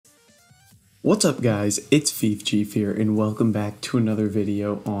What's up guys, it's Fifa here and welcome back to another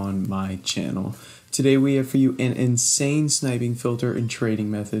video on my channel. Today we have for you an insane sniping filter and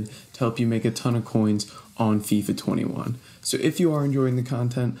trading method to help you make a ton of coins on FIFA 21. So if you are enjoying the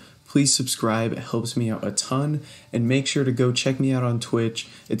content, please subscribe, it helps me out a ton, and make sure to go check me out on Twitch.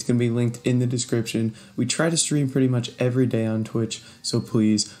 It's going to be linked in the description. We try to stream pretty much every day on Twitch, so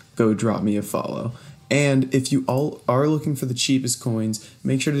please go drop me a follow. And if you all are looking for the cheapest coins,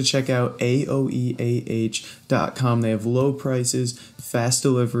 make sure to check out aoeah.com. They have low prices, fast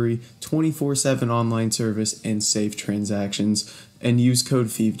delivery, 24/7 online service, and safe transactions. And use code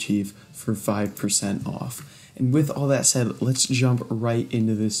FIFCHIEF for 5% off. And with all that said, let's jump right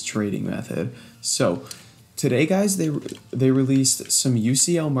into this trading method. So today, guys, they released some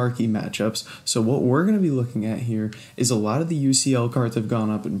UCL marquee matchups. So what we're going to be looking at here is a lot of the UCL cards have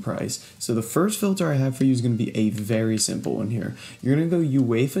gone up in price. So the first filter I have for you is going to be a very simple one here. You're going to go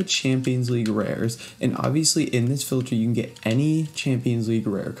UEFA Champions League rares, and obviously in this filter you can get any Champions League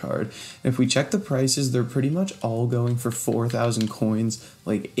rare card. And if we check the prices, they're pretty much all going for 4,000 coins,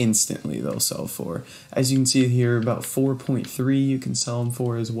 like instantly they'll sell for. As you can see here, about 4.3 you can sell them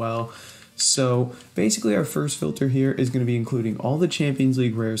for as well. So basically our first filter here is going to be including all the Champions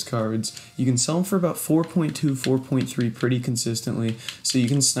League rares cards. You can sell them for about 4.2, 4.3 pretty consistently. So you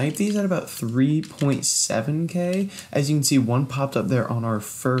can snipe these at about 3.7k. As you can see, one popped up there on our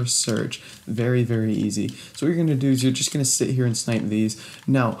first search. Very, very easy. So what you're going to do is you're just going to sit here and snipe these.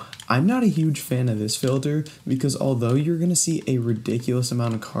 Now, I'm not a huge fan of this filter because although you're going to see a ridiculous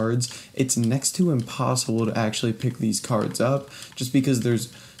amount of cards, it's next to impossible to actually pick these cards up just because there's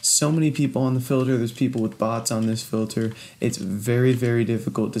so many people on the filter. There's people with bots on this filter. It's very, very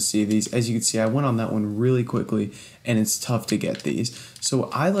difficult to see these. As you can see, I went on that one really quickly and it's tough to get these. So what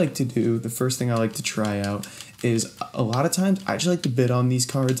I like to do, the first thing I like to try out is a lot of times I just like to bid on these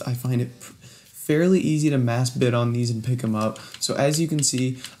cards. I find it fairly easy to mass bid on these and pick them up. So as you can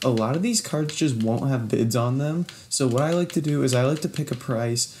see, a lot of these cards just won't have bids on them. So what I like to do is I like to pick a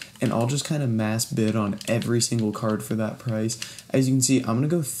price and I'll just kind of mass bid on every single card for that price. As you can see, I'm going to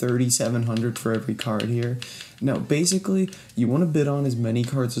go 3,700 for every card here. Now, basically, you want to bid on as many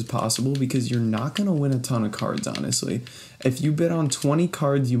cards as possible because you're not going to win a ton of cards, honestly. If you bid on 20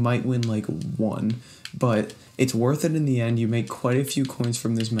 cards, you might win like one, but it's worth it in the end. You make quite a few coins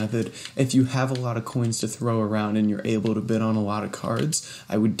from this method. If you have a lot of coins to throw around and you're able to bid on a lot of cards,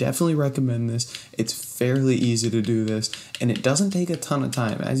 I would definitely recommend this. It's fairly easy to do this, and it doesn't take a ton of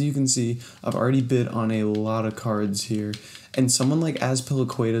time. As you can see, I've already bid on a lot of cards here. And someone like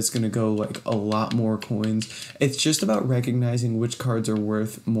Azpilicueta is going to go like a lot more coins. It's just about recognizing which cards are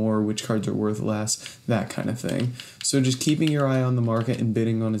worth more, which cards are worth less, that kind of thing. So just keeping your eye on the market and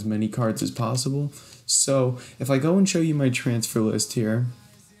bidding on as many cards as possible. So if I go and show you my transfer list here,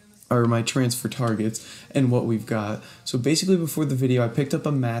 or my transfer targets and what we've got. So basically before the video, I picked up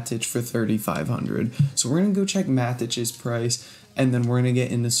a Matic for 3,500. So we're going to go check Matic's price, and then we're going to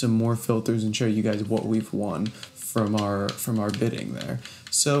get into some more filters and show you guys what we've won from our bidding there.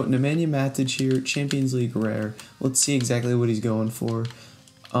 So Nemanja Matic here, Champions League rare. Let's see exactly what he's going for.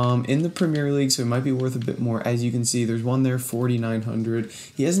 In the Premier League, so it might be worth a bit more. As you can see, there's one there, 4,900.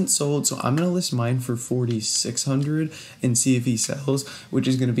 He hasn't sold, so I'm going to list mine for 4,600 and see if he sells, which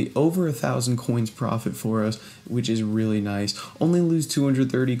is going to be over 1,000 coins profit for us, which is really nice. Only lose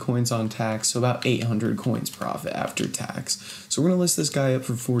 230 coins on tax, so about 800 coins profit after tax. So we're going to list this guy up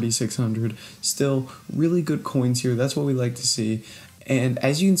for 4,600. Still, really good coins here. That's what we like to see. And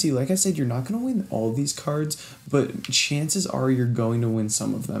as you can see, like I said, you're not going to win all these cards, but chances are you're going to win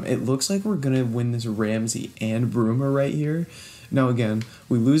some of them. It looks like we're going to win this Ramsey and Bruma right here. Now, again,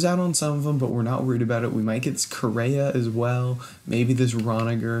 we lose out on some of them, but we're not worried about it. We might get this Correa as well, maybe this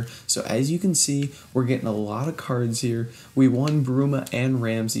Roniger. So as you can see, we're getting a lot of cards here. We won Bruma and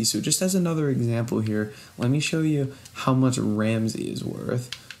Ramsey. So just as another example here, let me show you how much Ramsey is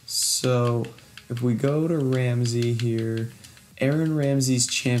worth. So if we go to Ramsey here, Aaron Ramsey's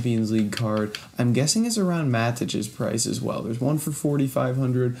Champions League card, I'm guessing it's around Matic's price as well. There's one for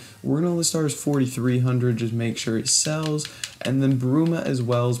 4,500. We're going to list ours 4,300, just make sure it sells. And then Bruma as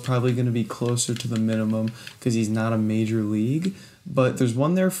well is probably going to be closer to the minimum because he's not a major league. But there's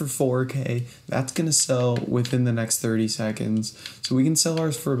one there for 4K. That's going to sell within the next 30 seconds. So we can sell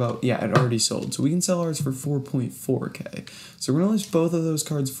ours for about, yeah, it already sold. So we can sell ours for 4.4K. So we're going to list both of those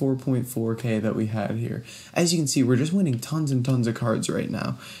cards 4.4K that we had here. As you can see, we're just winning tons and tons of cards right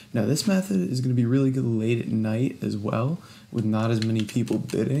now. Now, this method is going to be really good late at night as well, with not as many people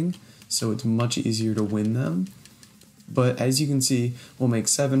bidding. So it's much easier to win them. But as you can see, we'll make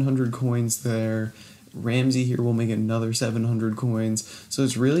 700 coins there. Ramsey here will make another 700 coins. So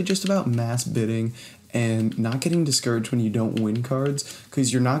it's really just about mass bidding and not getting discouraged when you don't win cards,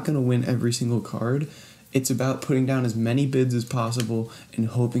 because you're not going to win every single card. It's about putting down as many bids as possible and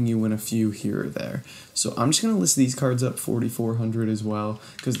hoping you win a few here or there. So I'm just going to list these cards up 4,400 as well,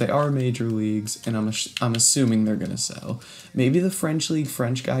 because they are major leagues, and I'm assuming they're going to sell. Maybe the French League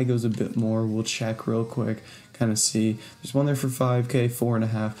French guy goes a bit more. We'll check real quick, kind of see. There's one there for 5K,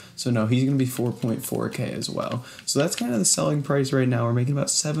 4.5. So no, he's going to be 4.4K as well. So that's kind of the selling price right now. We're making about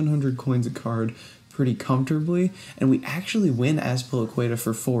 700 coins a card pretty comfortably, and we actually win Azpilicueta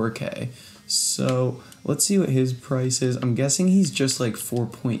for 4K. So let's see what his price is. I'm guessing he's just like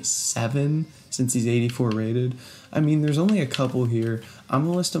 4.7 since he's 84 rated. I mean, there's only a couple here. I'm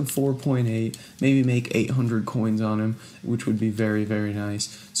going to list him 4.8, maybe make 800 coins on him, which would be very, very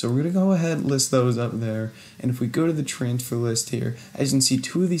nice. So we're going to go ahead and list those up there. And if we go to the transfer list here, as you can see,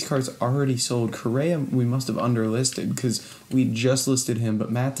 2 of these cards already sold. Correa, we must have underlisted because we just listed him, but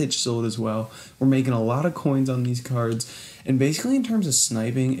Matic sold as well. We're making a lot of coins on these cards. And basically in terms of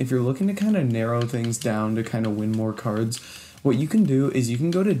sniping, if you're looking to kind of narrow things down to kind of win more cards, what you can do is you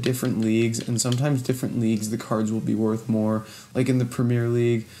can go to different leagues, and sometimes different leagues the cards will be worth more. Like in the Premier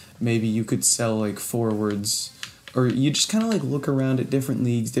League, maybe you could sell like forwards, or you just kind of like look around at different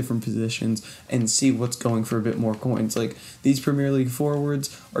leagues, different positions, and see what's going for a bit more coins. Like these Premier League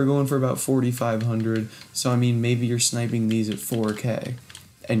forwards are going for about 4,500, so I mean maybe you're sniping these at 4K.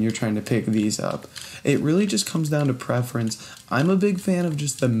 And you're trying to pick these up. It really just comes down to preference. I'm a big fan of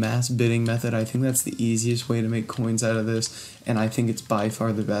just the mass bidding method. I think that's the easiest way to make coins out of this, and I think it's by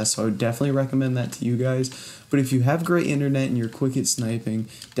far the best, so I would definitely recommend that to you guys. But if you have great internet and you're quick at sniping,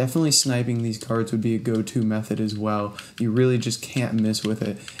 definitely sniping these cards would be a go-to method as well. You really just can't miss with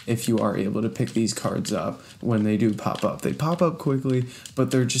it if you are able to pick these cards up when they do pop up. They pop up quickly, but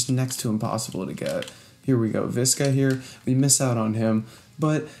they're just next to impossible to get. Here we go, Visca here, we miss out on him.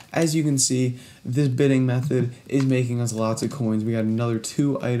 But as you can see, this bidding method is making us lots of coins. We got another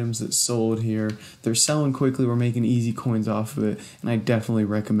 2 items that sold here. They're selling quickly. We're making easy coins off of it. And I definitely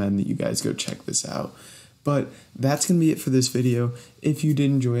recommend that you guys go check this out. But that's going to be it for this video. If you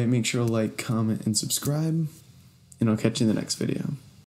did enjoy it, make sure to like, comment, and subscribe. And I'll catch you in the next video.